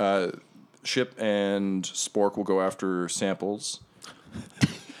 Ship and Spork will go after samples.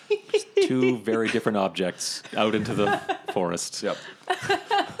 Two very different objects out into the forest. Yep.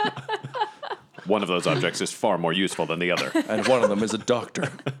 One of those objects is far more useful than the other. And one of them is a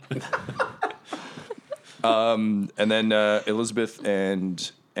doctor. And then Elizabeth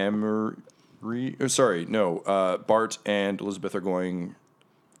and Bart and Elizabeth are going.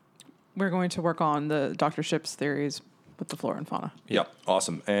 We're going to work on the Dr. Ship's theories with the flora and fauna. Yep.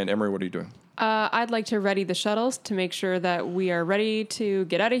 Awesome. And Emery, what are you doing? I'd like to ready the shuttles to make sure that we are ready to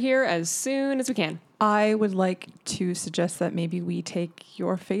get out of here as soon as we can. I would like to suggest that maybe we take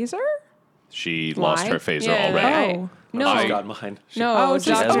your phaser. She lost Why? her phaser Yeah, already. Oh. No, I She's got mine. no,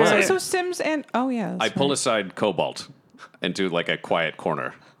 so, has Doctor. one. so Sims and yeah. I that's pull right. aside Cobalt into like a quiet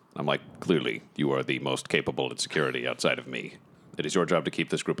corner. I'm like, clearly, you are the most capable in security outside of me. It is your job to keep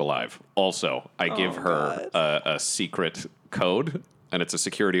this group alive. Also, I give her a secret code, and it's a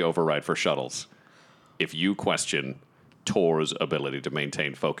security override for shuttles. If you question Tor's ability to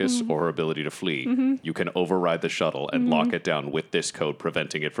maintain focus or her ability to flee, you can override the shuttle and lock it down with this code,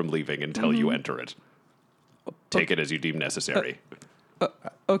 preventing it from leaving until you enter it. Take it as you deem necessary.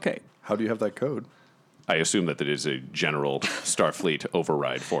 Okay. How do you have that code? I assume that it is a general Starfleet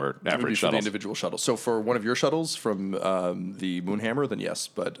override for It would be average for the shuttles. individual shuttles. So for one of your shuttles from the Moonhammer, then yes.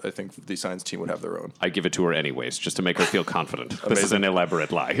 But I think the science team would have their own. I give it to her anyways, just to make her feel confident. This is an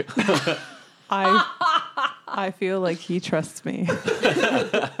elaborate lie. I feel like he trusts me.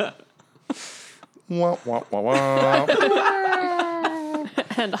 Wah, wah, wah, wah.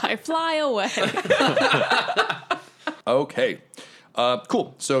 And I fly away. Okay.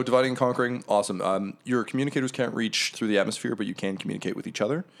 Cool. So dividing and conquering, awesome. Your communicators can't reach through the atmosphere, but you can communicate with each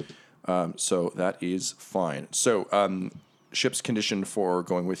other. So that is fine. So Ship's condition for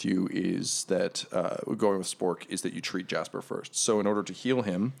going with you is that, going with Spork, is that you treat Jasper first. So in order to heal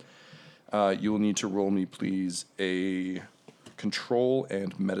him, you'll need to roll me, please, a control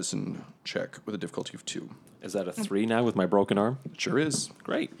and medicine check with a difficulty of 2. Is that a 3 now with my broken arm? It sure is.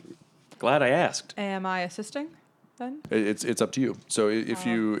 Great. Glad I asked. Am I assisting then? It's up to you. So if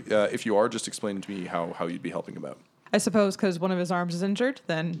you are, just explain to me how you'd be helping him out. I suppose because one of his arms is injured,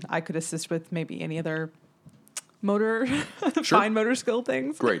 then I could assist with maybe any other motor, fine motor skill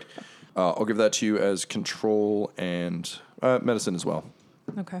things. Great. I'll give that to you as control and medicine as well.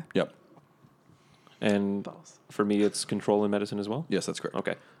 Okay. Yep. And for me, it's control and medicine as well? Yes, that's correct.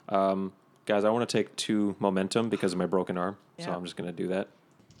 Okay. Guys, I want to take 2 momentum because of my broken arm, so Yeah. I'm just going to do that.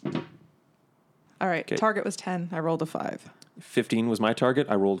 All right. 'Kay. Target was 10. I rolled a 5. 15 was my target.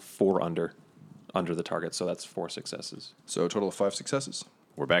 I rolled 4 under the target, so that's 4 successes. So a total of 5 successes.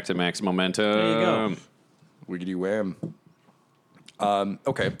 We're back to max momentum. There you go. Wiggity wham.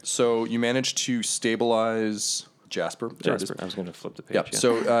 Okay, so you managed to stabilize Jasper. There it is. Jasper. I was going to flip the page. Yep. Yeah.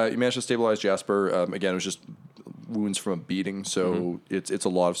 So you managed to stabilize Jasper. Again, it was just wounds from a beating, so it's a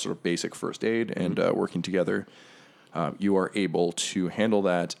lot of sort of basic first aid and working together. You are able to handle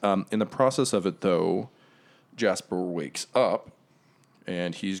that. In the process of it, though, Jasper wakes up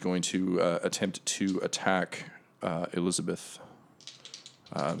and he's going to attempt to attack Elizabeth.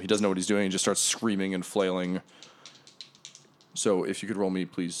 He doesn't know what he's doing. He just starts screaming and flailing. So if you could roll me,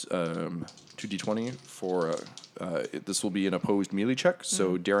 please, 2d20 for... this will be an opposed melee check,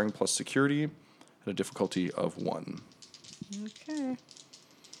 so daring plus security at a difficulty of 1. Okay.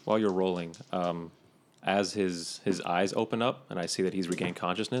 While you're rolling, as his eyes open up and I see that he's regained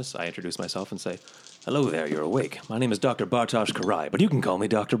consciousness, I introduce myself and say, "Hello there, you're awake. My name is Dr. Bartosz Karai, but you can call me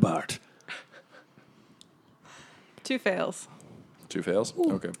Dr. Bart." 2 fails. 2 fails?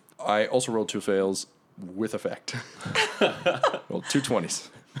 Ooh. Okay. I also rolled 2 fails with effect. Well, 2 20s.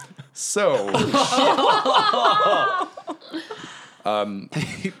 So...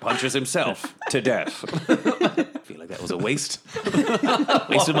 He punches himself to death. I feel like that was a waste.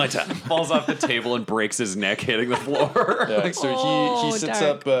 Wasted my time. Falls off the table and breaks his neck, hitting the floor. Yeah, so he sits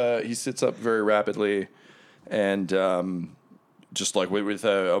dark. up. He sits up very rapidly, and just like with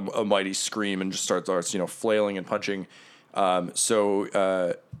a mighty scream, and just starts flailing and punching.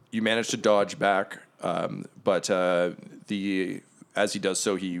 So you manage to dodge back, but as he does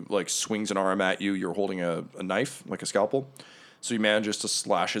so, he like swings an arm at you. You're holding a knife, like a scalpel. So he manages to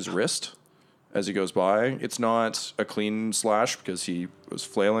slash his wrist as he goes by. It's not a clean slash because he was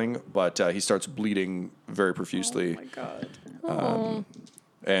flailing, but he starts bleeding very profusely. Oh my god.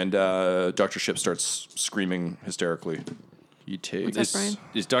 And Dr. Ship starts screaming hysterically. He takes... What's up, Brian?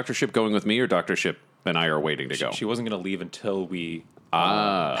 Is Dr. Ship going with me, or Dr. Ship and I are waiting to go? She wasn't going to leave until we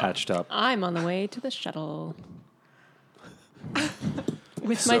patched up. I'm on the way to the shuttle.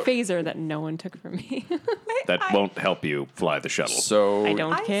 With my phaser that no one took from me. That won't help you fly the shuttle. So I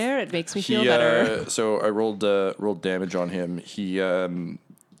don't care. It makes me feel better. So I rolled damage on him. He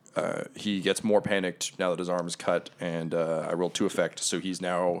gets more panicked now that his arm is cut, and I rolled 2 effect. So he's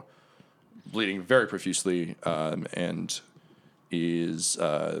now bleeding very profusely, and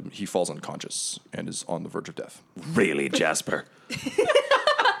he falls unconscious and is on the verge of death. Really, Jasper?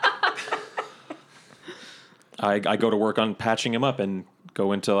 I go to work on patching him up and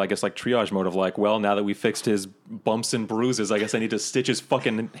go into, I guess, like triage mode of like, well, now that we fixed his bumps and bruises, I guess I need to stitch his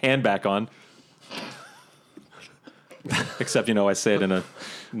fucking hand back on. Except, I say it in a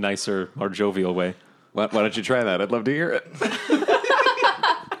nicer, more jovial way. Why don't you try that? I'd love to hear it.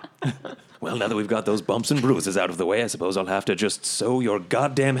 Well, now that we've got those bumps and bruises out of the way, I suppose I'll have to just sew your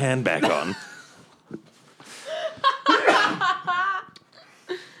goddamn hand back on.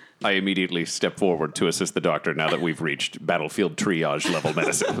 I immediately step forward to assist the doctor now that we've reached battlefield triage level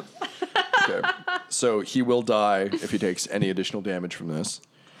medicine. Okay. So he will die if he takes any additional damage from this.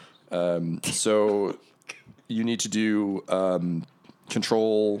 So you need to do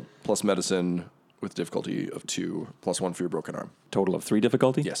control plus medicine with difficulty of 2 plus 1 for your broken arm. Total of 3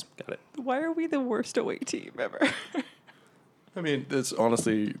 difficulty? Yes. Got it. Why are we the worst away team ever? I mean, this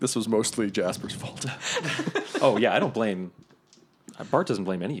was mostly Jasper's fault. Oh, yeah, I don't blame... Bart doesn't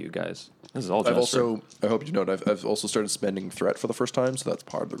blame any of you guys. This is all Jasper. I hope you know, I've also started spending threat for the first time, so that's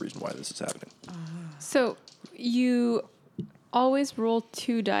part of the reason why this is happening. So you always roll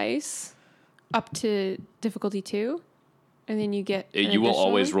 2 dice up to difficulty 2, and then you get an You will additional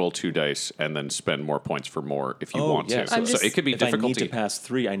always one? roll 2 dice and then spend more points for more if you want yeah. to. So it could be If I need difficulty. to pass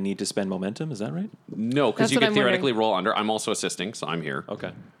 3, I need to spend momentum. Is that right? No, because That's you what could I'm theoretically wondering. roll under. I'm also assisting, so I'm here.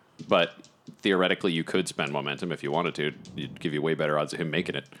 Okay. But theoretically, you could spend momentum if you wanted to. It'd give you way better odds of him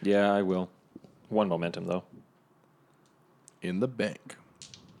making it. Yeah, I will. 1 momentum, though. In the bank.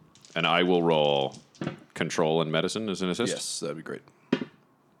 And I will roll control and medicine as an assist. Yes, that'd be great.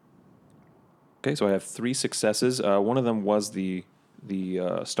 Okay, so I have 3 successes. One of them was the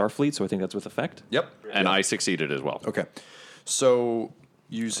Starfleet, so I think that's with effect. Yep. And I succeeded as well. Okay. So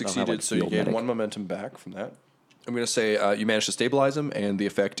you have, succeeded, like, so you field gain medic. 1 momentum back from that. I'm going to say you managed to stabilize him, and the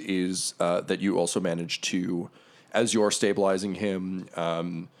effect is that you also managed to, as you're stabilizing him,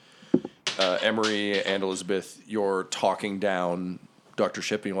 Emery and Elizabeth, you're talking down Dr.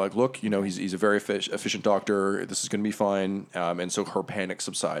 Ship, being like, look, he's a very efficient doctor. This is going to be fine. And so her panic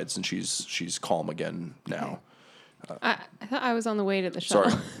subsides, and she's calm again now. I thought I was on the way to the shuttle.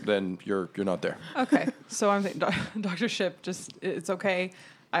 Sorry, then you're not there. Okay, so I'm thinking, Dr. Ship, it's okay.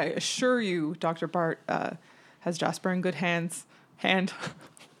 I assure you, Dr. Bart has Jasper in good hands.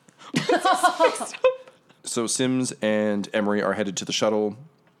 So Sims and Emery are headed to the shuttle.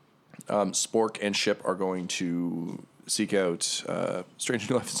 Spork and Ship are going to seek out Strange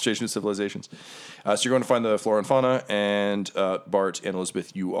New Life and Strange New Civilizations. So you're going to find the flora and fauna, and Bart and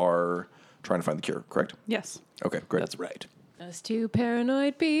Elizabeth, you are trying to find the cure, correct? Yes. Okay, great. That's right. Us 2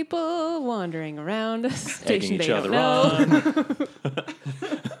 paranoid people wandering around a Egging station each they other don't know.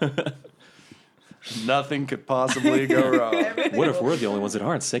 on. Nothing could possibly go wrong. What if we're the only ones that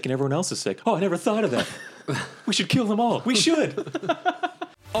aren't sick and everyone else is sick? Oh, I never thought of that. We should kill them all. We should.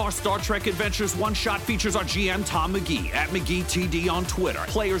 Our Star Trek Adventures one-shot features our GM Tom McGee at McGeeTD on Twitter,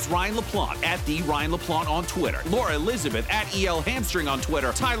 players Ryan LaPlante at the Ryan LaPlante on Twitter, Laura Elizabeth at EL Hamstring on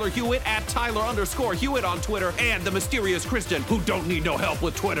Twitter, Tyler Hewitt at Tyler_Hewitt on Twitter, and the mysterious Kristen, who don't need no help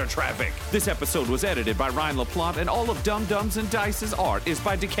with Twitter traffic. This episode was edited by Ryan LaPlante, and all of Dum Dums and Dice's art is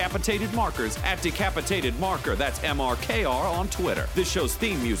by Decapitated Markers at Decapitated Marker. That's MRKR on Twitter. This show's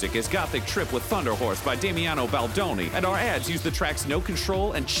theme music is Gothic Trip with Thunder Horse by Damiano Baldoni, and our ads use the tracks No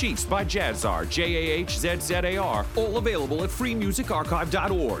Control and Cheats by Jazzar, JAHZZAR, all available at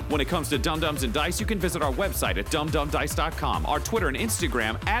freemusicarchive.org. When it comes to Dum Dums and Dice, you can visit our website at dumdumdice.com, our Twitter and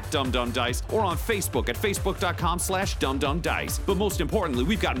Instagram at dumdumdice, or on Facebook at facebook.com/dumdumdice. But most importantly,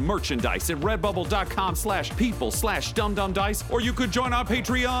 we've got merchandise at redbubble.com/people/dumdumdice, or you could join our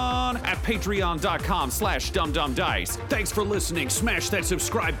Patreon at patreon.com/dumdumdice. Thanks for listening. Smash that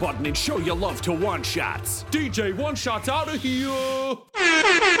subscribe button and show your love to One Shots. DJ One Shots out of here.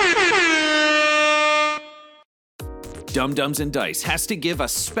 Dum Dums and Dice has to give a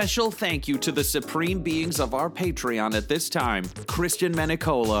special thank you to the supreme beings of our Patreon at this time: Christian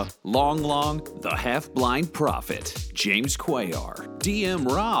Menicola, Long, the Half-Blind Prophet, James Cuellar, DM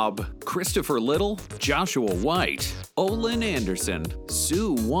Rob, Christopher Little, Joshua White, Olin Anderson,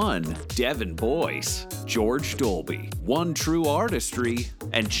 Sue One, Devin Boyce, George Dolby, One True Artistry,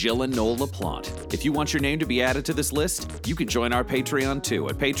 and Jill and Noel LaPlante. If you want your name to be added to this list, you can join our Patreon too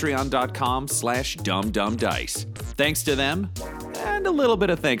at patreon.com/dumdumdice. Thanks to them, and a little bit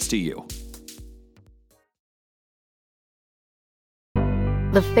of thanks to you.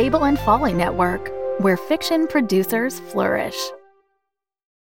 The Fable and Folly Network, where fiction producers flourish.